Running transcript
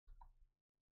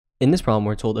In this problem,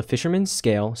 we're told a fisherman's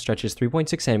scale stretches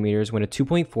 3.6 centimeters when a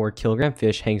 2.4 kilogram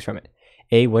fish hangs from it.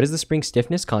 A, what is the spring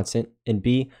stiffness constant? And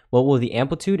B, what will the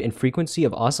amplitude and frequency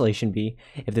of oscillation be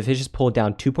if the fish is pulled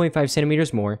down 2.5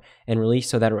 centimeters more and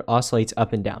released so that it oscillates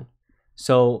up and down?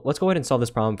 So let's go ahead and solve this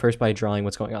problem first by drawing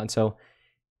what's going on. So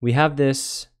we have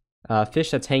this fish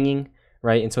that's hanging,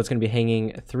 right? And so it's going to be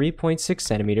hanging 3.6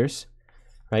 centimeters,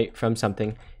 right, from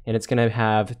something. And it's going to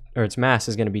have, or its mass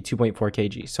is going to be 2.4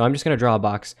 kg. So I'm just going to draw a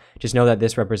box. Just know that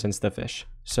this represents the fish.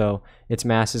 So its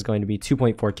mass is going to be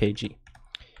 2.4 kg.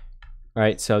 All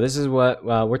right, so this is what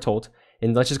we're told.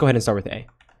 And let's just go ahead and start with A.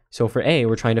 So for A,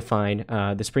 we're trying to find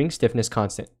the spring stiffness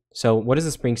constant. So what is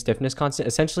the spring stiffness constant?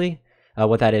 Essentially,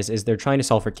 what that is they're trying to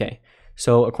solve for K.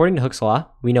 So according to Hooke's law,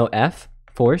 we know F,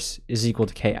 force, is equal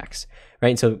to Kx. Right,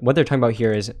 and so what they're talking about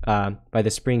here is by the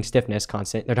spring stiffness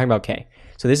constant, they're talking about K.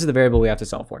 So this is the variable we have to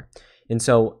solve for. And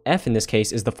so F in this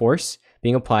case is the force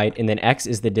being applied, and then X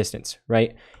is the distance,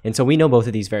 right? And so we know both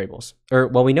of these variables. Or,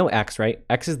 well, we know X, right?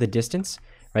 X is the distance,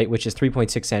 right, which is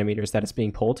 3.6 centimeters that it's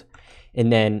being pulled.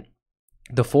 And then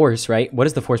the force, right, what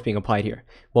is the force being applied here?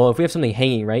 Well, if we have something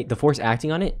hanging, right, the force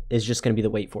acting on it is just going to be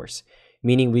the weight force.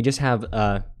 Meaning we just have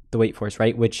the weight force,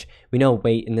 right, which we know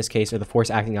weight in this case, or the force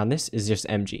acting on this, is just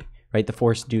mg. Right, the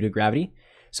force due to gravity.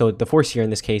 So the force here in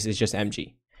this case is just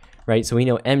mg, right? So we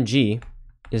know mg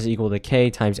is equal to k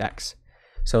times x.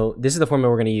 So this is the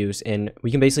formula we're going to use, and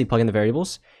we can basically plug in the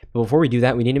variables. But before we do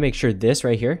that, we need to make sure this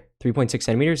right here, 3.6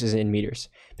 centimeters, is in meters,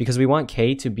 because we want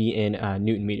k to be in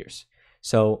Newton meters.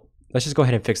 So let's just go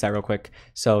ahead and fix that real quick.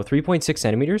 So 3.6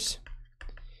 centimeters,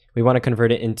 we want to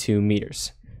convert it into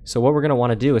meters. So what we're going to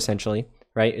want to do essentially,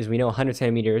 right, is we know 100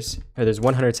 centimeters, or there's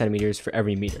 100 centimeters for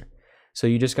every meter. So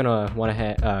you're just going to want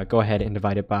to go ahead and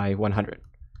divide it by 100,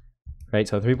 right?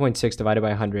 So 3.6 divided by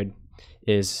 100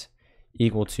 is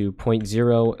equal to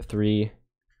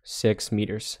 0.036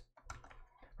 meters,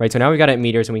 right? So now we got it in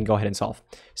meters, and we can go ahead and solve.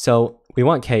 So we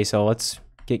want K, so let's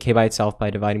get K by itself by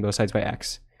dividing both sides by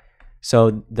X.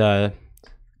 So the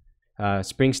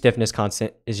spring stiffness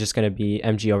constant is just going to be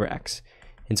mg over X.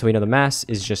 And so we know the mass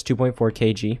is just 2.4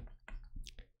 kg,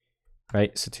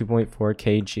 right? So 2.4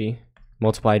 kg.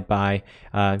 Multiplied by,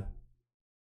 2.4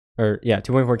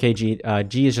 kg.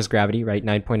 G is just gravity, right?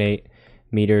 9.8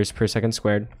 meters per second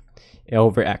squared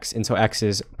over x. And so x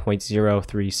is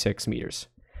 0.036 meters.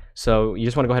 So you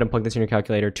just want to go ahead and plug this in your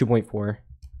calculator, 2.4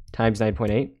 times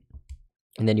 9.8.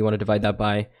 And then you want to divide that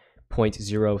by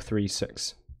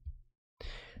 0.036.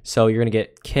 So you're going to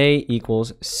get K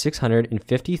equals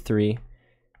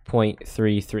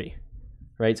 653.33,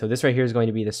 right? So this right here is going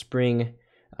to be the spring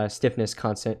stiffness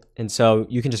constant, and so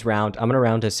you can just round. I'm going to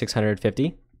round to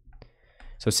 650.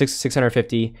 So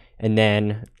 650, and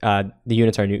then the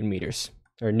units are Newton meters,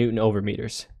 or Newton over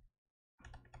meters,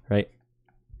 right?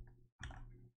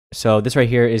 So this right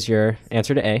here is your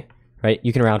answer to A, right?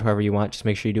 You can round however you want. Just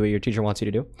make sure you do what your teacher wants you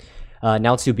to do.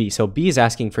 Now let's do B. So B is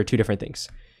asking for two different things.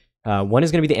 One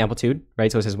is going to be the amplitude,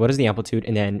 right? So it says, what is the amplitude?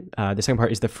 And then the second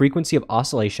part is the frequency of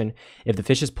oscillation if the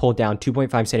fish is pulled down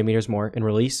 2.5 centimeters more and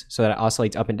release so that it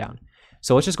oscillates up and down.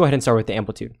 So let's just go ahead and start with the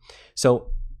amplitude.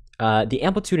 So the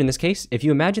amplitude in this case, if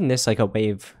you imagine this like a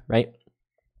wave, right?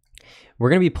 We're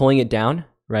going to be pulling it down,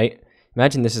 right?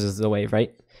 Imagine this is the wave,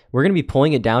 right? We're going to be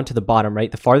pulling it down to the bottom,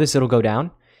 right? The farthest it'll go down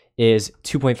is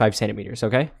 2.5 centimeters,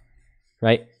 okay?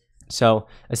 Right? So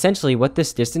essentially what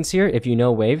this distance here, if you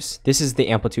know waves, this is the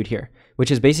amplitude here,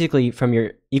 which is basically from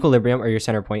your equilibrium or your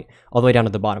center point all the way down to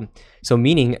the bottom. So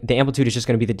meaning the amplitude is just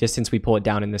going to be the distance we pull it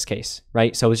down in this case,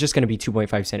 right? So it's just going to be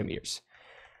 2.5 centimeters.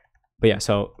 But yeah,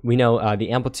 so we know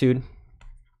the amplitude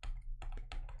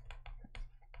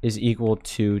is equal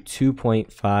to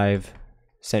 2.5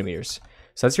 centimeters.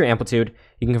 So that's your amplitude.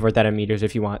 You can convert that in meters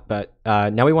if you want, but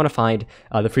now we want to find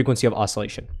the frequency of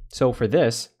oscillation. So for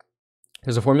this,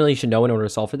 there's a formula you should know in order to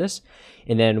solve for this,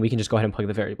 and then we can just go ahead and plug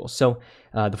the variables. So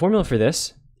the formula for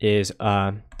this is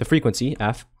the frequency,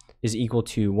 F, is equal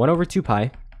to 1 over 2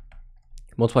 pi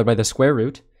multiplied by the square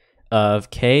root of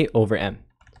K over M.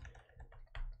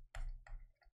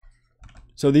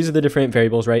 So these are the different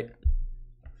variables, right?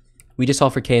 We just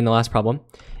solved for K in the last problem.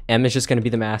 M is just going to be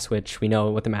the mass, which we know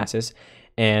what the mass is.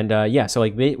 And yeah, so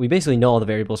like we basically know all the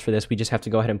variables for this. We just have to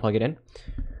go ahead and plug it in,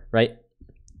 right?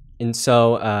 And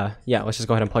so, yeah, let's just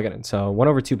go ahead and plug it in. So 1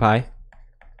 over 2 pi,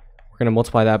 we're going to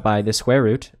multiply that by the square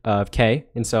root of K.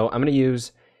 And so I'm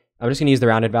just going to use the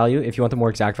rounded value. If you want the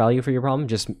more exact value for your problem,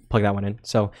 just plug that one in.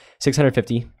 So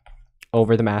 650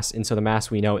 over the mass. And so the mass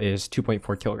we know is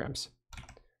 2.4 kilograms.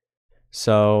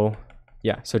 So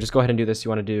yeah, so just go ahead and do this. You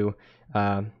want to do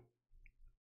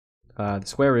the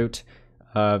square root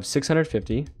of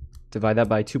 650, divide that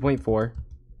by 2.4,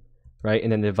 right?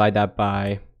 And then divide that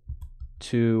by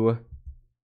 2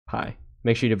 pi.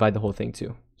 Make sure you divide the whole thing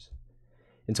too.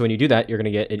 And so when you do that, you're going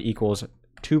to get it equals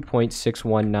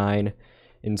 2.619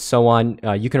 and so on.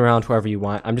 You can round however you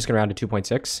want. I'm just going to round to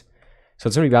 2.6. So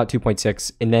it's going to be about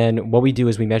 2.6. And then what we do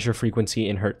is we measure frequency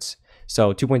in hertz.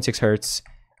 So 2.6 hertz.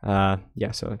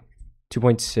 Yeah, so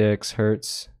 2.6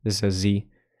 hertz. This is a Z.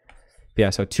 But yeah,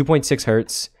 so 2.6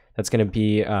 hertz. That's going to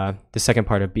be the second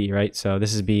part of B, right? So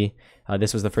this is B.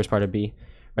 This was the first part of B,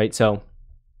 right? So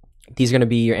these are going to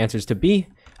be your answers to B.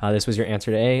 This was your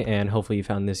answer to A, and hopefully you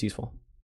found this useful.